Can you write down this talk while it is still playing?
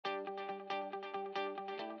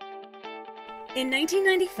In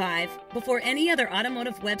 1995, before any other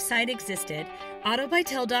automotive website existed,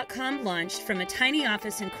 Autobytel.com launched from a tiny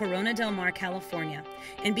office in Corona del Mar, California,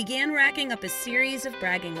 and began racking up a series of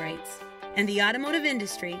bragging rights. And the automotive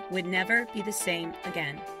industry would never be the same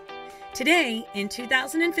again. Today, in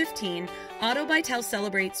 2015, Autobytel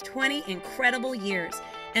celebrates 20 incredible years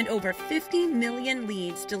and over 50 million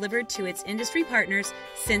leads delivered to its industry partners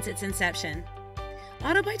since its inception.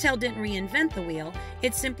 Autobytel didn't reinvent the wheel,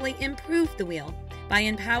 it simply improved the wheel by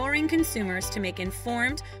empowering consumers to make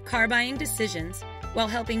informed car buying decisions while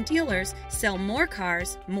helping dealers sell more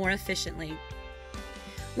cars more efficiently.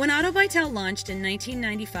 When Autobytel launched in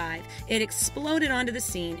 1995, it exploded onto the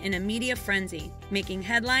scene in a media frenzy, making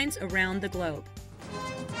headlines around the globe.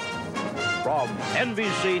 From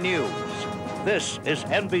NBC News, this is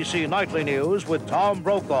NBC Nightly News with Tom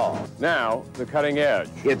Brokaw. Now, the cutting edge.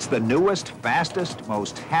 It's the newest, fastest,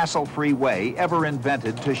 most hassle-free way ever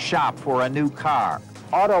invented to shop for a new car.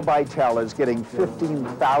 Autobytel is getting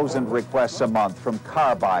 15,000 requests a month from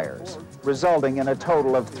car buyers, resulting in a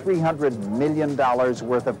total of $300 million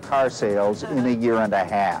worth of car sales in a year and a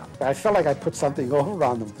half. I felt like I put something over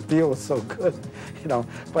on them. The deal was so good,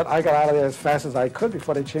 but I got out of there as fast as I could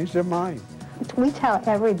before they changed their mind. We tell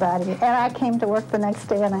everybody, and I came to work the next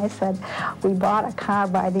day and I said, we bought a car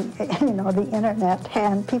by the internet,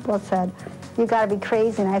 and people said, you got to be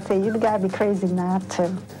crazy, and I say, you got to be crazy not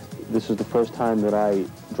to. This is the first time that I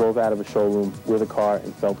drove out of a showroom with a car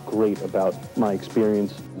and felt great about my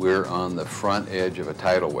experience. We're on the front edge of a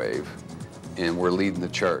tidal wave, and we're leading the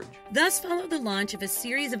charge. Thus followed the launch of a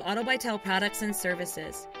series of Autobytel products and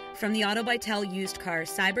services, from the Autobytel used car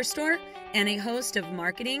cyberstore and a host of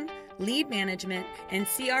marketing, lead management, and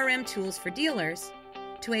CRM tools for dealers,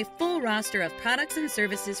 to a full roster of products and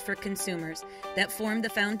services for consumers that form the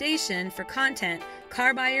foundation for content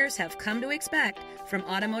car buyers have come to expect from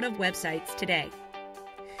automotive websites today.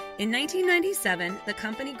 In 1997, the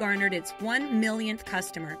company garnered its 1 millionth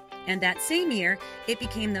customer, and that same year, it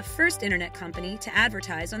became the first internet company to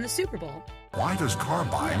advertise on the Super Bowl. Why does car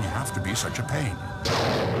buying have to be such a pain?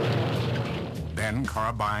 Then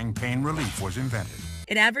car buying pain relief was invented.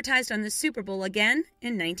 It advertised on the Super Bowl again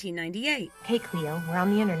in 1998. Hey Cleo, we're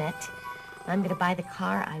on the internet. I'm going to buy the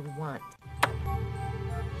car I want.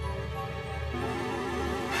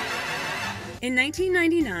 In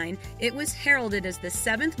 1999, it was heralded as the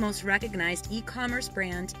 7th most recognized e-commerce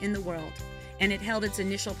brand in the world, and it held its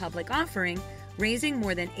initial public offering, raising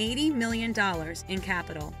more than $80 million in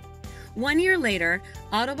capital. 1 year later,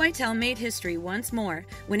 Autobytel made history once more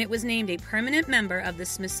when it was named a permanent member of the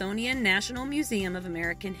Smithsonian National Museum of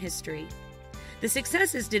American History. The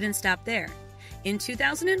successes didn't stop there. In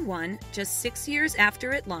 2001, just 6 years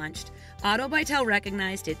after it launched, Autobytel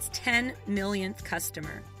recognized its 10 millionth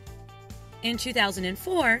customer. In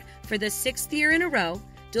 2004, for the 6th year in a row,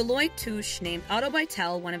 Deloitte Touche named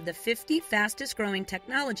Autobytel one of the 50 fastest-growing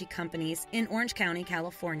technology companies in Orange County,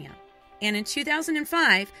 California. And in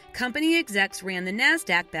 2005, company execs rang the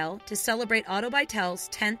NASDAQ bell to celebrate Autobytel's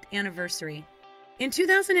 10th anniversary. In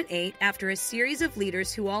 2008, after a series of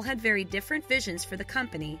leaders who all had very different visions for the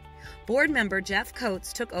company, board member Jeff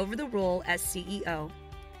Coates took over the role as CEO.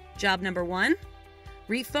 Job number 1?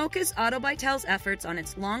 Refocus Autobytel's efforts on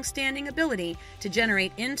its long-standing ability to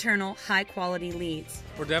generate internal, high-quality leads.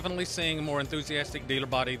 We're definitely seeing a more enthusiastic dealer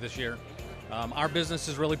body this year. Our business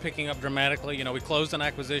is really picking up dramatically. We closed an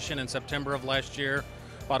acquisition in September of last year,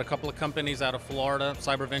 bought a couple of companies out of Florida,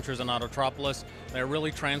 Cyber Ventures and Autotropolis. They're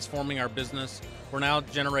really transforming our business. We're now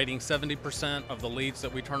generating 70% of the leads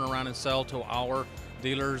that we turn around and sell to our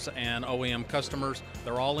dealers and OEM customers.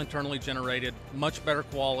 They're all internally generated, much better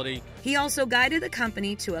quality. He also guided the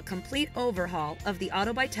company to a complete overhaul of the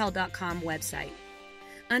Autobytel.com website.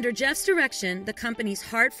 Under Jeff's direction, the company's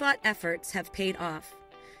hard-fought efforts have paid off.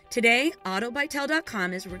 Today,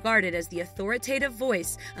 Autobytel.com is regarded as the authoritative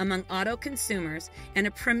voice among auto consumers and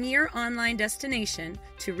a premier online destination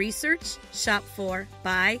to research, shop for,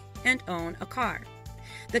 buy, and own a car.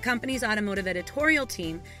 The company's automotive editorial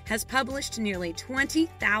team has published nearly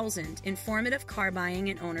 20,000 informative car buying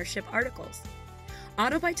and ownership articles.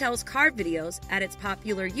 Autobytel's car videos at its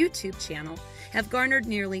popular YouTube channel have garnered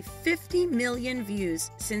nearly 50 million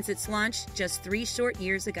views since its launch just 3 short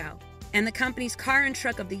years ago. And the company's Car and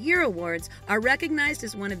Truck of the Year awards are recognized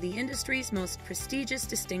as one of the industry's most prestigious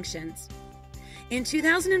distinctions. In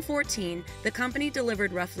 2014, the company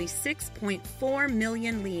delivered roughly 6.4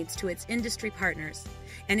 million leads to its industry partners,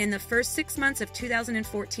 and in the first 6 months of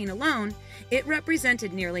 2014 alone, it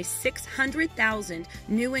represented nearly 600,000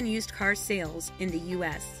 new and used car sales in the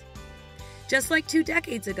U.S. Just like 2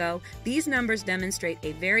 decades ago, these numbers demonstrate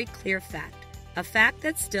a very clear fact. a fact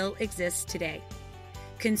that still exists today.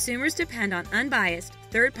 Consumers depend on unbiased,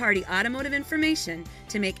 third-party automotive information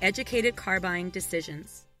to make educated car buying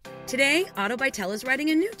decisions. Today, Autobytel is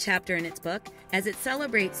writing a new chapter in its book as it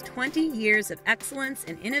celebrates 20 years of excellence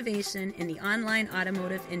and innovation in the online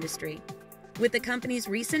automotive industry. With the company's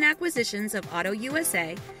recent acquisitions of Auto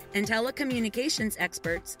USA and telecommunications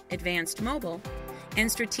experts Advanced Mobile, and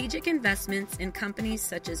strategic investments in companies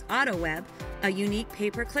such as AutoWeb, a unique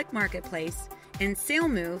pay-per-click marketplace, and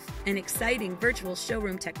SaleMove, an exciting virtual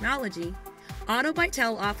showroom technology,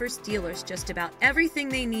 Autobytel offers dealers just about everything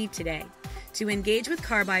they need today to engage with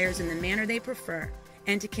car buyers in the manner they prefer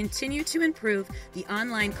and to continue to improve the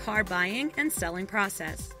online car buying and selling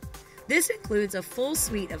process. This includes a full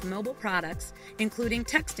suite of mobile products, including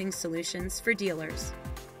texting solutions for dealers.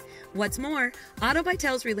 What's more,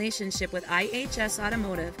 Autobytel's relationship with IHS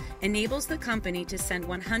Automotive enables the company to send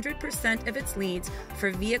 100% of its leads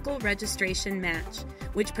for vehicle registration match,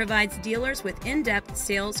 which provides dealers with in-depth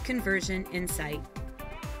sales conversion insight.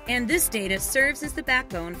 And this data serves as the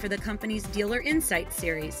backbone for the company's Dealer Insight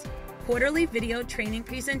series, quarterly video training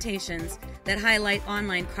presentations that highlight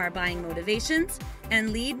online car buying motivations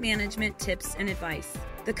and lead management tips and advice.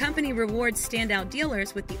 The company rewards standout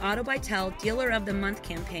dealers with the Autobytel Dealer of the Month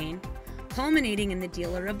campaign, culminating in the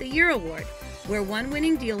Dealer of the Year award, where one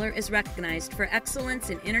winning dealer is recognized for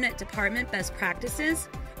excellence in Internet department best practices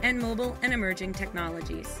and mobile and emerging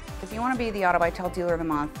technologies. If you want to be the Autobytel Dealer of the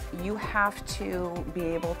Month, you have to be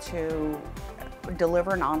able to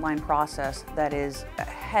deliver an online process that is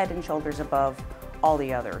head and shoulders above all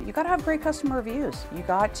the other. You got to have great customer reviews. You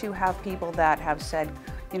got to have people that have said,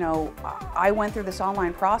 you know, I went through this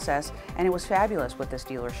online process and it was fabulous with this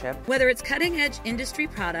dealership. Whether it's cutting-edge industry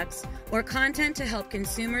products or content to help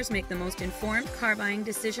consumers make the most informed car buying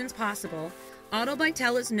decisions possible,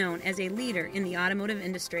 Autobytel is known as a leader in the automotive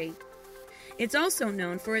industry. It's also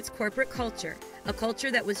known for its corporate culture, a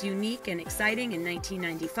culture that was unique and exciting in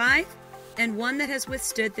 1995 and one that has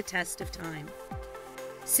withstood the test of time.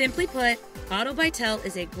 Simply put, Autobytel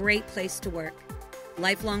is a great place to work.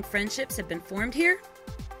 Lifelong friendships have been formed here.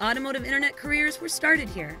 Automotive internet careers were started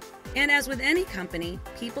here. And as with any company,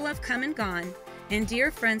 people have come and gone, and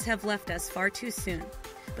dear friends have left us far too soon.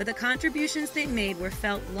 But the contributions they made were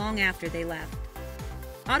felt long after they left.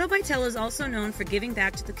 Autobytel is also known for giving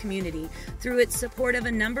back to the community through its support of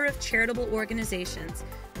a number of charitable organizations,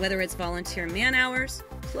 whether it's volunteer man-hours,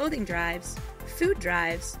 clothing drives, food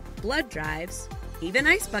drives, blood drives, even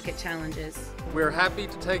ice bucket challenges. We're happy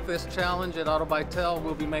to take this challenge at Autobytel.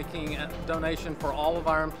 We'll be making a donation for all of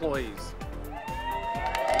our employees.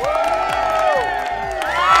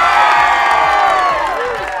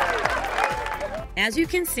 As you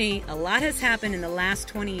can see, a lot has happened in the last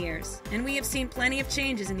 20 years, and we have seen plenty of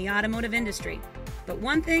changes in the automotive industry. But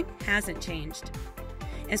one thing hasn't changed.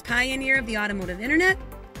 As pioneer of the automotive internet,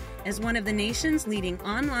 as one of the nation's leading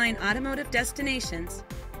online automotive destinations,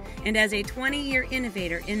 and as a 20-year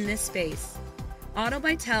innovator in this space,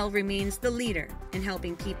 Autobytel remains the leader in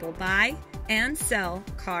helping people buy and sell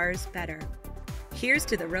cars better. Here's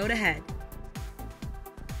to the road ahead.